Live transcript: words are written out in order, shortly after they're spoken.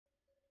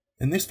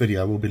In this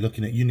video, we'll be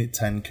looking at Unit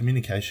 10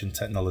 Communication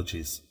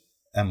Technologies,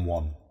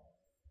 M1.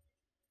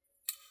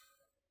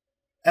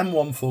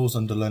 M1 falls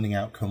under Learning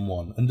Outcome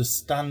 1,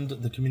 Understand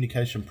the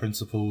Communication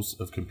Principles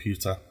of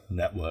Computer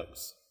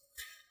Networks.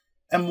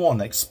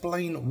 M1,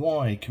 Explain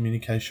why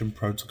communication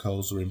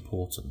protocols are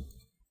important.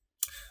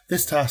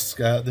 This task,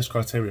 this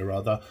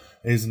criteria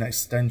is an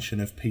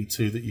extension of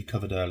P2 that you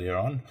covered earlier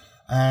on,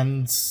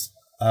 and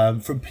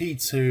from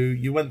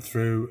P2 you went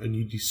through and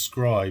you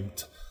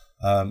described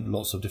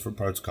lots of different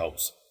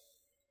protocols.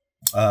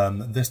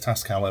 This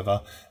task,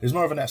 however, is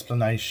more of an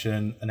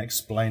explanation and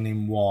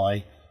explaining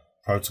why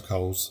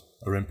protocols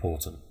are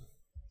important.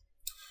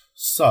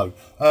 So,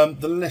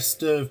 the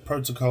list of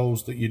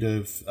protocols that you'd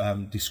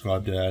have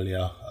described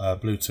earlier,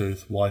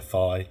 Bluetooth,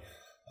 Wi-Fi,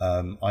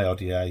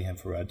 IRDA,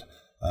 infrared,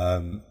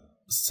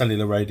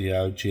 cellular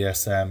radio,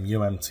 GSM,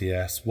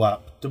 UMTS,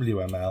 WAP,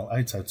 WML,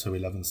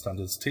 802.11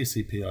 standards,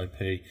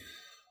 TCP/IP,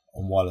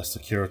 and wireless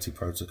security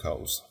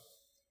protocols.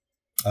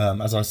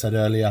 As I said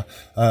earlier,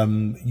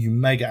 you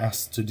may get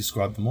asked to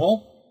describe them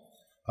all.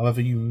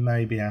 However, you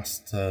may be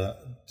asked to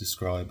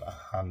describe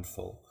a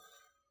handful.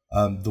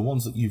 The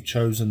ones that you've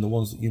chosen, the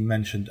ones that you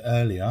mentioned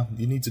earlier,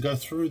 you need to go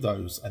through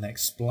those and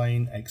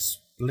explain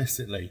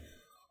explicitly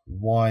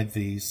why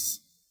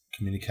these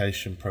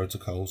communication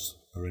protocols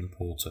are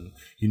important.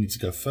 You need to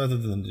go further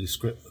than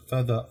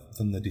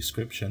the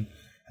description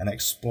and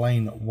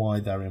explain why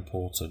they're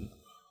important.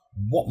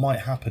 What might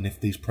happen if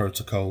these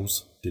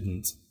protocols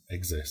didn't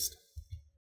exist?